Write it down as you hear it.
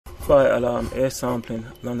Fire alarm air sampling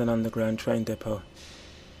London Underground train depot.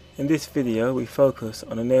 In this video we focus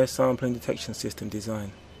on an air sampling detection system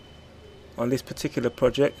design. On this particular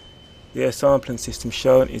project, the air sampling system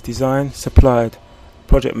shown is designed, supplied,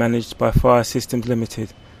 project managed by Fire Systems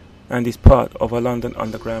Limited and is part of a London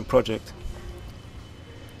Underground project.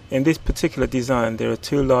 In this particular design there are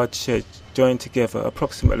two large sheds joined together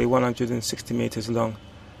approximately 160 meters long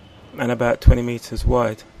and about 20 meters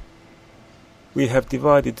wide. We have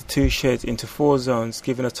divided the two sheds into 4 zones,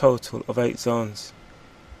 giving a total of 8 zones.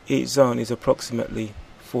 Each zone is approximately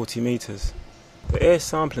 40 meters. The air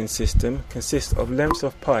sampling system consists of lengths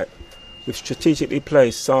of pipe with strategically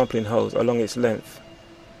placed sampling holes along its length.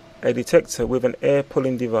 A detector with an air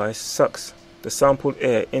pulling device sucks the sampled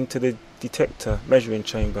air into the detector measuring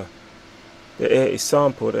chamber. The air is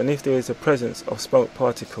sampled, and if there is a presence of smoke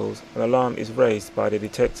particles, an alarm is raised by the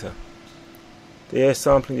detector. The air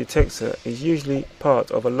sampling detector is usually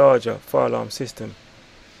part of a larger fire alarm system,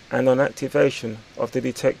 and on activation of the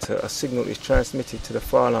detector a signal is transmitted to the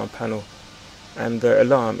fire alarm panel and the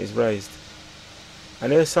alarm is raised.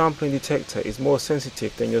 An air sampling detector is more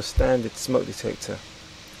sensitive than your standard smoke detector,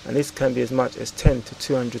 and this can be as much as 10 to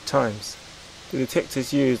 200 times. The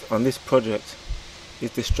detectors used on this project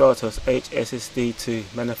is the Stratos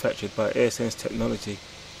HSSD manufactured by Airsense Technology.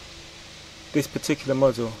 This particular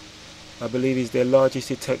model I believe is their largest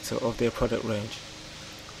detector of their product range.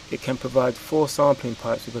 It can provide 4 sampling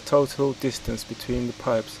pipes with a total distance between the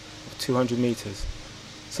pipes of 200 meters.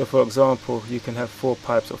 So for example, you can have 4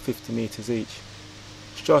 pipes of 50 meters each.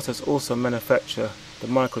 Stratos also manufacture the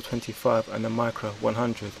Micro 25 and the Micro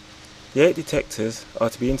 100. The 8 detectors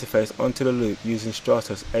are to be interfaced onto the loop using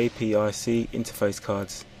Stratos APIC interface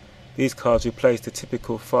cards. These cards replace the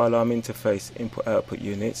typical fire alarm interface input-output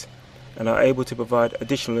units and are able to provide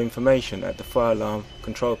additional information at the fire alarm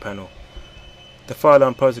control panel. The fire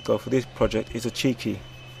alarm protocol for this project is a cheeky,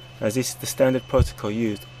 as this is the standard protocol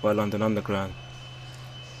used by London Underground.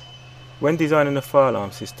 When designing a fire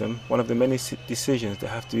alarm system, one of the many decisions that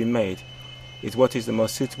have to be made is what is the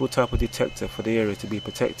most suitable type of detector for the area to be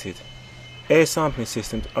protected. Air sampling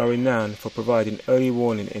systems are renowned for providing early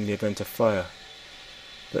warning in the event of fire.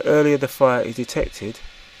 The earlier the fire is detected,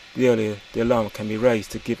 the earlier the alarm can be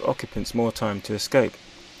raised to give occupants more time to escape,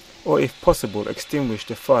 or if possible extinguish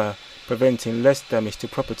the fire, preventing less damage to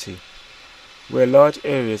property. Where large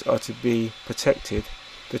areas are to be protected,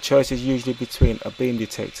 the choice is usually between a beam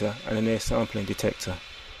detector and an air sampling detector.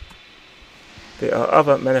 There are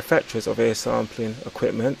other manufacturers of air sampling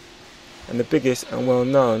equipment, and the biggest and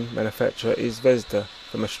well-known manufacturer is Vesda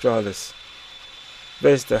from Australis.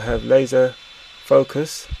 Vesda have laser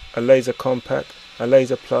focus, a laser compact, a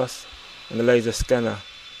laser plus and a laser scanner,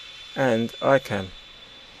 and ICAM.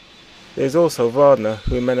 There is also Wagner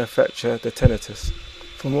who manufacture the Tinnitus.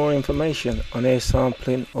 For more information on air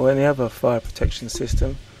sampling or any other fire protection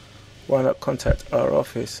system, why not contact our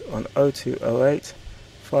office on 0208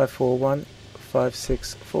 541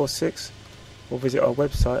 5646 or visit our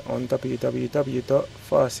website on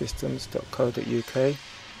www.firesystems.co.uk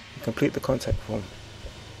and complete the contact form.